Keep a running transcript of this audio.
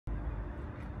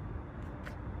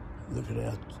Look at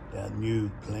our new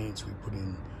plants we put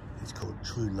in. It's called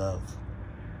True Love.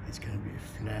 It's going to be a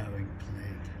flowering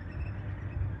plant.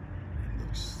 It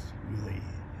looks really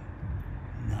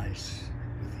nice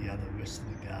with the rest of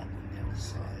the garden on the other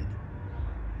side.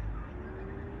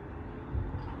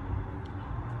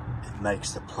 It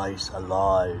makes the place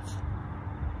alive.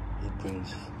 It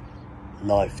brings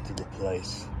life to the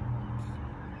place.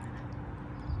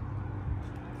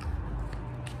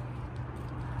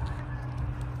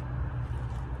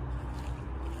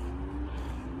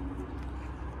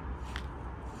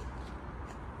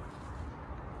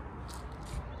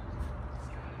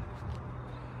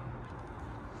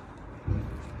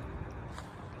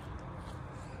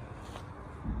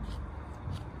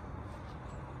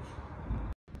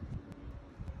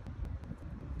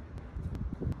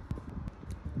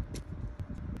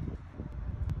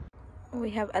 We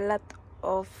have a lot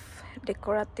of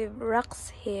decorative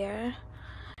rocks here,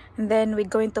 and then we're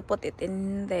going to put it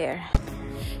in there.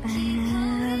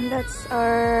 And that's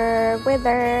our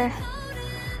weather.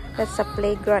 That's a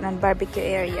playground and barbecue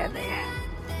area there.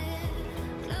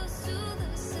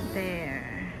 There.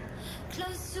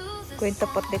 Going to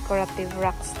put decorative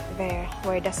rocks there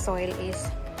where the soil is.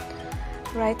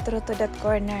 Right through to that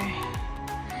corner.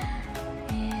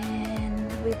 And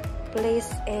we place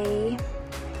a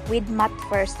weed mat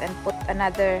first and put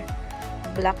another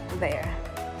block there.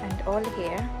 And all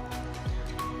here.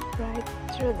 Right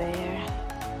through there.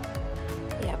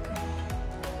 Yep.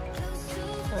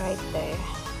 Right there.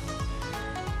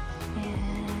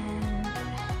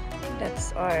 And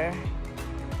that's our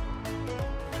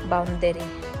boundary.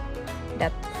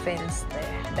 That fence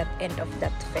there. That end of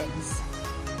that fence.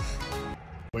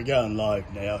 We're going live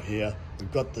now here.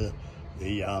 We've got the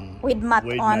weed mat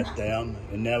down,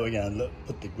 and now we're going to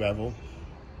put the gravel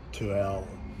to our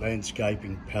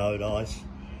landscaping paradise,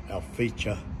 our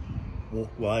feature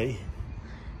walkway.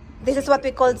 This is what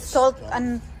we call salt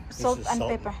and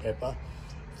pepper.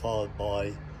 Followed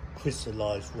by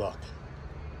crystallized rock.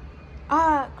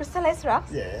 Ah, crystallized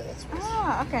rocks? Yeah, that's what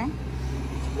okay.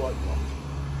 it's white rock.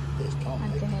 There's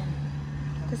concrete.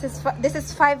 Okay. This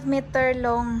is 5 meter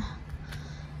long.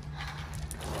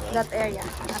 That area.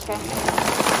 Okay.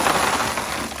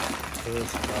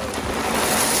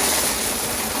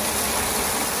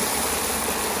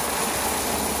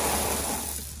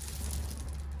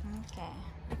 Okay.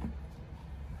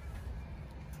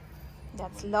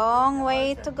 That's long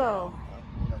way to go.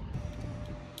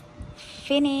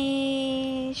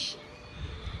 Finish.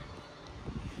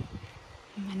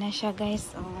 Mana siya,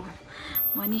 guys? Oh,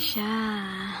 mani siya.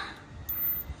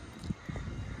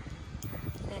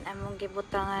 Then among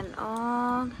gibutangan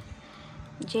og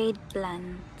jade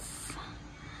plants.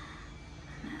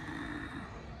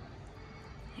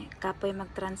 Kapoy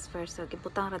mag-transfer, so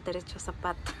gibutang ra diretso sa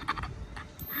pot.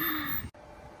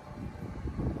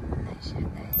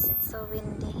 Guys, it's so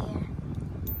windy here.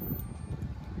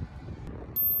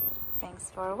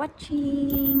 Thanks for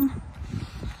watching.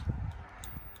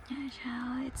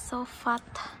 It's so fat.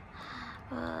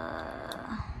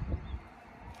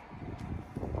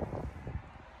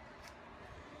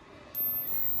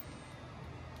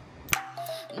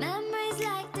 Memories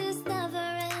like